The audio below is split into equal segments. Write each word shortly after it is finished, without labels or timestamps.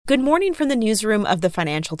Good morning from the newsroom of the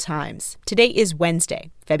Financial Times. Today is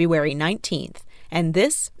Wednesday, February 19th, and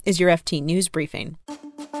this is your FT News Briefing.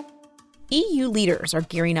 EU leaders are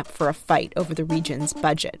gearing up for a fight over the region's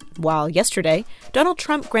budget, while yesterday, Donald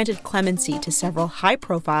Trump granted clemency to several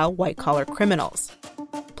high-profile white-collar criminals.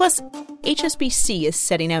 Plus, HSBC is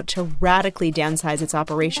setting out to radically downsize its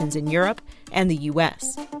operations in Europe and the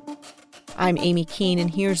U.S. I'm Amy Keene,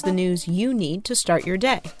 and here's the news you need to start your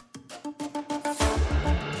day.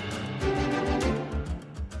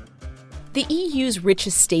 The EU's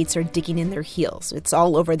richest states are digging in their heels. It's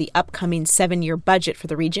all over the upcoming 7-year budget for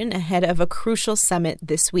the region ahead of a crucial summit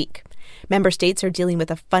this week. Member states are dealing with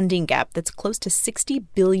a funding gap that's close to 60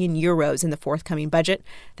 billion euros in the forthcoming budget.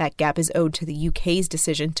 That gap is owed to the UK's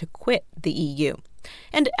decision to quit the EU.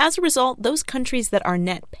 And as a result, those countries that are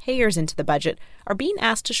net payers into the budget are being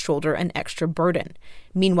asked to shoulder an extra burden.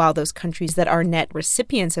 Meanwhile, those countries that are net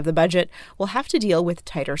recipients of the budget will have to deal with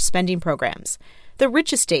tighter spending programs. The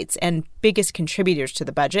richest states and biggest contributors to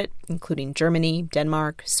the budget, including Germany,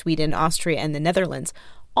 Denmark, Sweden, Austria, and the Netherlands,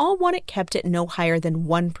 all want it kept at no higher than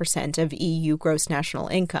 1% of EU gross national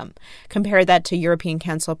income. Compare that to European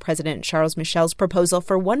Council President Charles Michel's proposal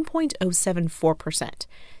for 1.074%.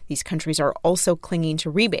 These countries are also clinging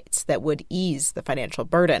to rebates that would ease the financial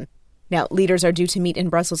burden. Now, leaders are due to meet in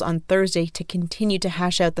Brussels on Thursday to continue to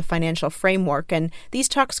hash out the financial framework, and these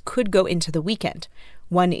talks could go into the weekend.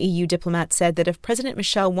 One EU diplomat said that if President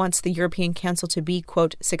Michel wants the European Council to be,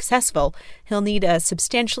 quote, successful, he'll need a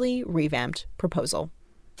substantially revamped proposal.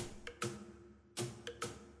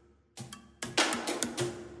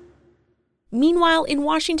 Meanwhile, in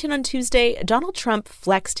Washington on Tuesday, Donald Trump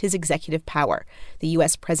flexed his executive power. The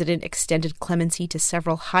U.S. president extended clemency to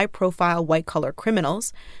several high-profile white-collar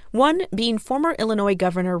criminals, one being former Illinois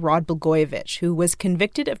Governor Rod Blagojevich, who was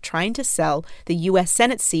convicted of trying to sell the U.S.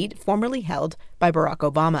 Senate seat formerly held by Barack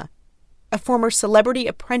Obama. A former Celebrity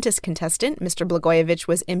Apprentice contestant, Mr. Blagojevich,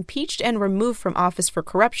 was impeached and removed from office for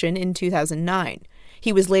corruption in 2009.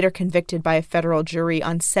 He was later convicted by a federal jury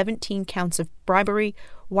on 17 counts of bribery,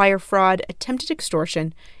 wire fraud, attempted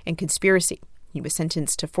extortion, and conspiracy. He was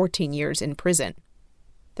sentenced to 14 years in prison.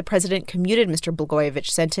 The president commuted Mr.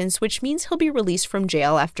 Blagojevich's sentence, which means he'll be released from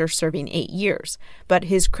jail after serving 8 years, but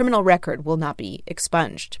his criminal record will not be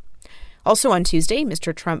expunged. Also on Tuesday,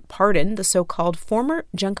 Mr. Trump pardoned the so-called former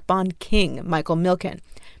junk bond king, Michael Milken.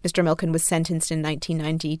 Mr. Milken was sentenced in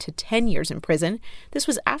 1990 to 10 years in prison. This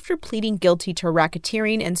was after pleading guilty to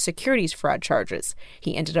racketeering and securities fraud charges.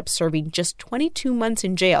 He ended up serving just 22 months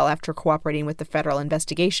in jail after cooperating with the federal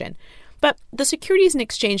investigation. But the Securities and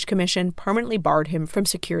Exchange Commission permanently barred him from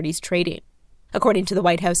securities trading. According to the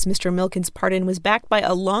White House, Mr. Milken's pardon was backed by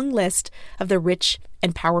a long list of the rich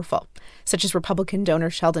and powerful, such as Republican donor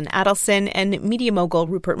Sheldon Adelson and media mogul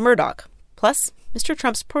Rupert Murdoch, plus Mr.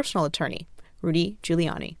 Trump's personal attorney, Rudy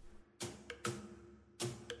Giuliani.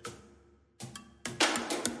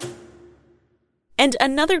 And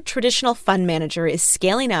another traditional fund manager is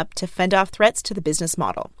scaling up to fend off threats to the business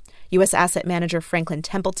model. U.S. asset manager Franklin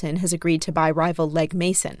Templeton has agreed to buy rival Legg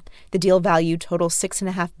Mason. The deal value totals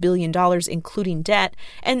 $6.5 billion, including debt,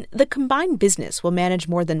 and the combined business will manage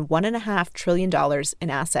more than $1.5 trillion in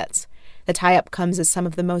assets. The tie-up comes as some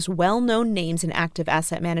of the most well-known names in active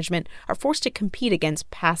asset management are forced to compete against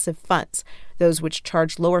passive funds, those which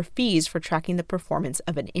charge lower fees for tracking the performance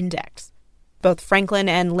of an index. Both Franklin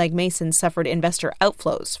and Legg Mason suffered investor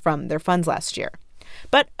outflows from their funds last year.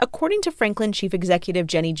 But according to Franklin Chief Executive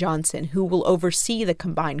Jenny Johnson, who will oversee the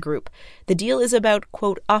combined group, the deal is about,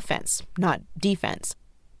 quote, offense, not defense.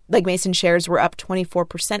 Legg Mason shares were up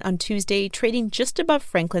 24% on Tuesday, trading just above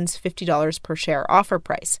Franklin's $50 per share offer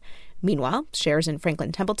price. Meanwhile, shares in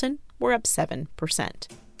Franklin Templeton were up 7%.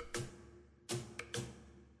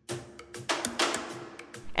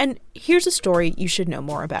 And here's a story you should know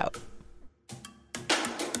more about.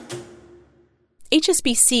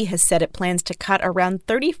 HSBC has said it plans to cut around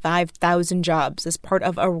 35,000 jobs as part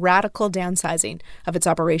of a radical downsizing of its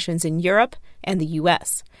operations in Europe and the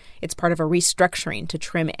U.S. It's part of a restructuring to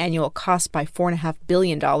trim annual costs by $4.5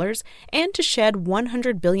 billion and to shed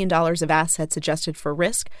 $100 billion of assets adjusted for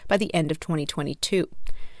risk by the end of 2022.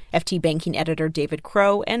 FT Banking editor David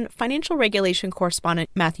Crow and financial regulation correspondent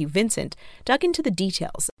Matthew Vincent dug into the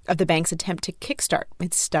details of the bank's attempt to kickstart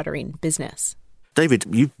its stuttering business. David,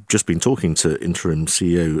 you've just been talking to interim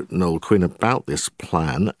CEO Noel Quinn about this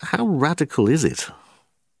plan. How radical is it?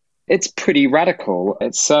 It's pretty radical.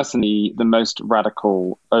 It's certainly the most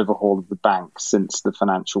radical overhaul of the bank since the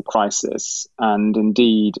financial crisis. And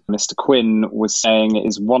indeed, Mr. Quinn was saying it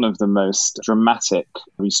is one of the most dramatic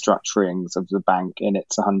restructurings of the bank in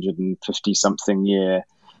its 150-something year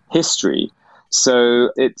history. So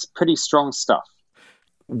it's pretty strong stuff.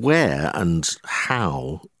 Where and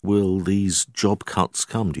how will these job cuts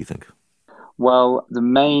come, do you think? Well, the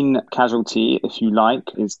main casualty, if you like,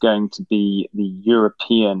 is going to be the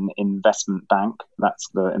European Investment Bank. That's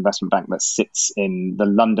the investment bank that sits in the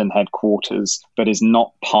London headquarters, but is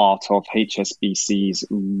not part of HSBC's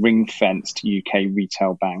ring-fenced UK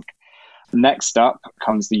retail bank. Next up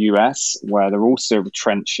comes the US, where they're also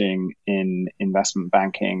retrenching in investment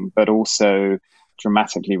banking, but also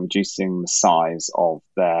dramatically reducing the size of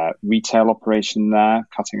their retail operation there,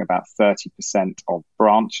 cutting about 30% of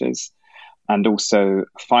branches. And also,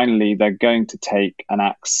 finally, they're going to take an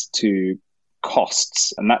axe to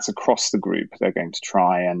costs, and that's across the group. They're going to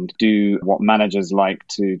try and do what managers like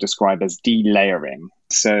to describe as delayering.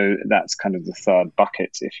 So that's kind of the third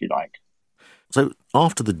bucket, if you like. So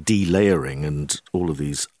after the delayering and all of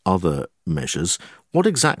these other measures, what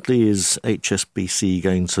exactly is HSBC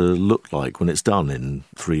going to look like when it's done in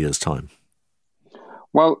 3 years' time?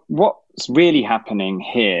 Well, what's really happening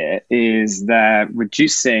here is they're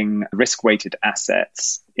reducing risk-weighted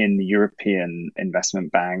assets in the European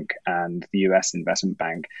Investment Bank and the US Investment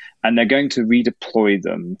Bank, and they're going to redeploy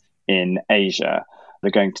them in Asia. They're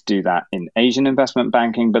going to do that in Asian investment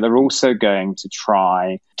banking, but they're also going to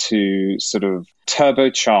try to sort of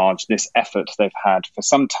turbocharge this effort they've had for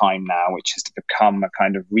some time now, which is to become a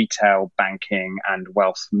kind of retail banking and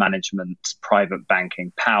wealth management, private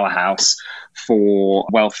banking powerhouse for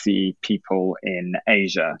wealthy people in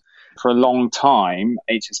Asia. For a long time,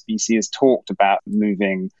 HSBC has talked about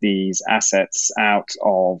moving these assets out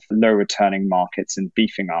of low returning markets and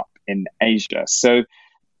beefing up in Asia. So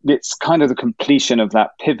it's kind of the completion of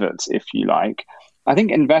that pivot, if you like. I think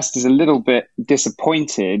investors are a little bit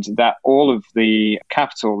disappointed that all of the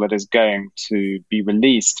capital that is going to be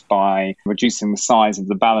released by reducing the size of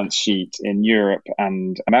the balance sheet in Europe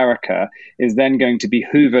and America is then going to be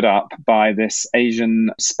hoovered up by this Asian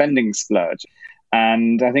spending splurge.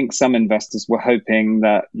 And I think some investors were hoping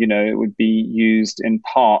that, it would be used in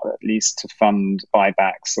part, at least, to fund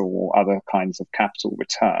buybacks or other kinds of capital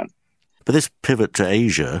return. But this pivot to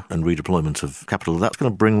Asia and redeployment of capital, that's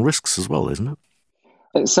going to bring risks as well, isn't it?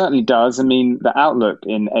 It certainly does. I mean, the outlook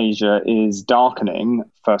in Asia is darkening.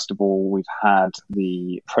 First of all, we've had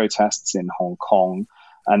the protests in Hong Kong,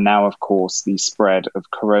 and now, of course, the spread of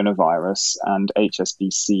coronavirus, and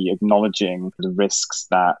HSBC acknowledging the risks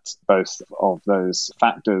that both of those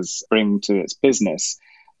factors bring to its business.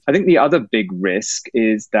 I think the other big risk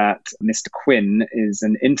is that Mr. Quinn is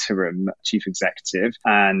an interim chief executive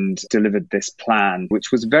and delivered this plan,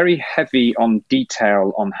 which was very heavy on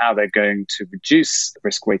detail on how they're going to reduce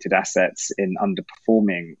risk-weighted assets in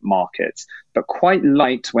underperforming markets, but quite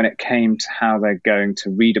light when it came to how they're going to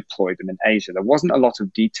redeploy them in Asia. There wasn't a lot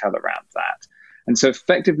of detail around that. And so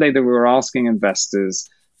effectively, they were asking investors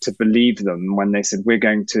to believe them when they said, we're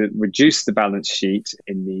going to reduce the balance sheet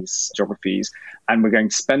in these geographies and we're going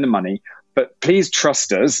to spend the money, but please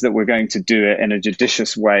trust us that we're going to do it in a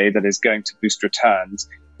judicious way that is going to boost returns,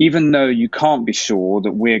 even though you can't be sure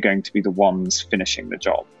that we're going to be the ones finishing the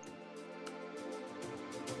job.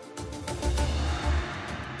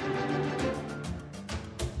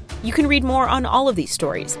 You can read more on all of these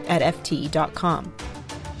stories at FT.com.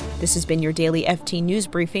 This has been your daily FT News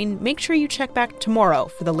Briefing. Make sure you check back tomorrow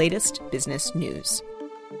for the latest business news.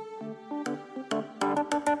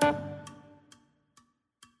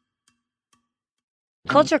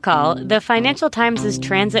 Culture Call, the Financial Times'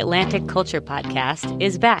 transatlantic culture podcast,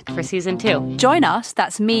 is back for season 2. Join us,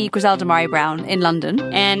 that's me, Griselda Murray Brown, in London.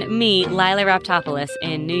 And me, Lila Raptopoulos,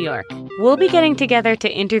 in New York. We'll be getting together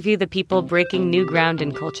to interview the people breaking new ground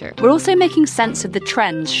in culture. We're also making sense of the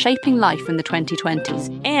trends shaping life in the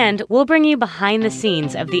 2020s. And we'll bring you behind the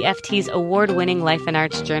scenes of the FT's award-winning life and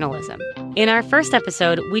arts journalism. In our first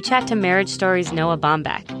episode, we chat to Marriage Stories' Noah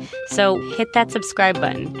Baumbach. So hit that subscribe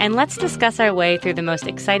button, and let's discuss our way through the most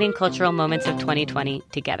exciting cultural moments of 2020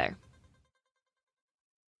 together.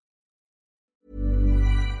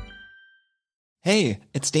 Hey,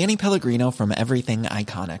 it's Danny Pellegrino from Everything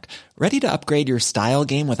Iconic. Ready to upgrade your style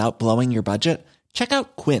game without blowing your budget? Check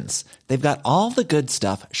out Quince. They've got all the good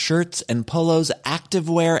stuff, shirts and polos,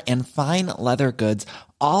 activewear, and fine leather goods,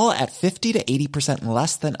 all at 50 to 80%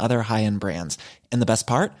 less than other high-end brands. And the best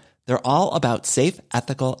part? They're all about safe,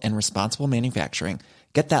 ethical, and responsible manufacturing.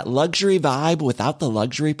 Get that luxury vibe without the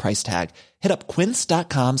luxury price tag. Hit up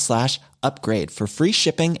quince.com/upgrade for free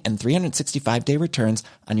shipping and 365-day returns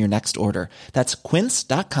on your next order. That's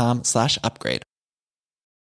quince.com/upgrade.